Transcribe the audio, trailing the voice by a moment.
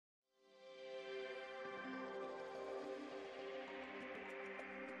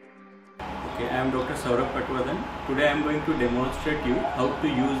Okay, I am Dr. Sourabh D Patwardhan. Today I am going to demonstrate you how to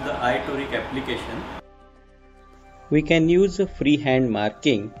use the iToric application. We can use a freehand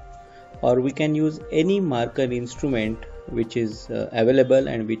marking, or we can use any marker instrument which is available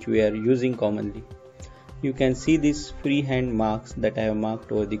and which we are using commonly. You can see these freehand marks that I have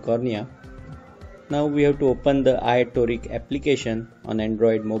marked over the cornea. Now we have to open the iToric application on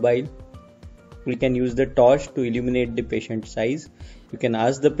Android mobile. We can use the torch to illuminate the patient's eyes. You can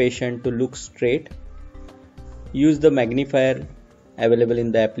ask the patient to look straight. Use the magnifier available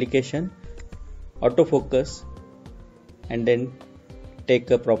in the application, autofocus, and then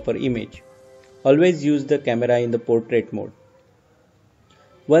take a proper image. Always use the camera in the portrait mode.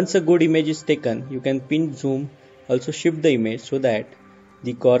 Once a good image is taken, you can pin zoom, also shift the image so that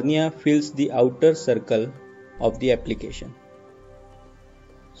the cornea fills the outer circle of the application,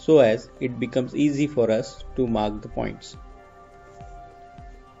 so as it becomes easy for us to mark the points.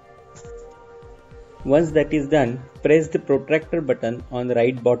 Once that is done, press the protractor button on the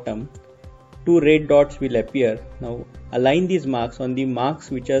right bottom. Two red dots will appear. Now align these marks on the marks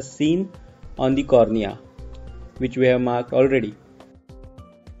which are seen on the cornea, which we have marked already.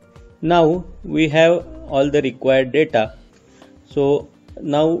 Now we have all the required data. So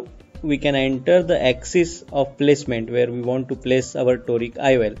now we can enter the axis of placement where we want to place our Toric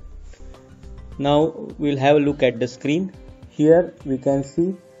IOL. Now we'll have a look at the screen. Here we can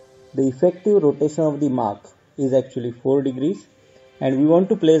see the effective rotation of the mark is actually 4 degrees, and we want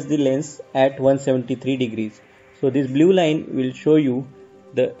to place the lens at 173 degrees. So this blue line will show you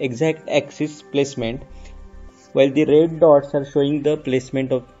the exact axis placement, while the red dots are showing the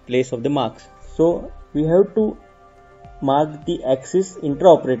place of the marks. So we have to mark the axis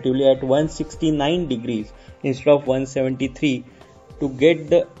intraoperatively at 169 degrees instead of 173 to get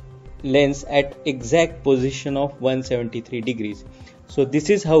the lens at exact position of 173 degrees. So this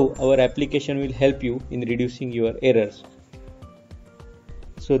is how our application will help you in reducing your errors.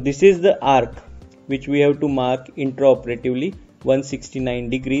 So this is the arc which we have to mark intraoperatively 169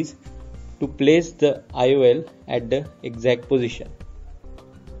 degrees to place the IOL at the exact position.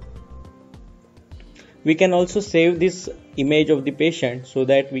 We can also save this image of the patient so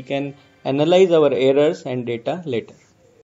that we can analyze our errors and data later.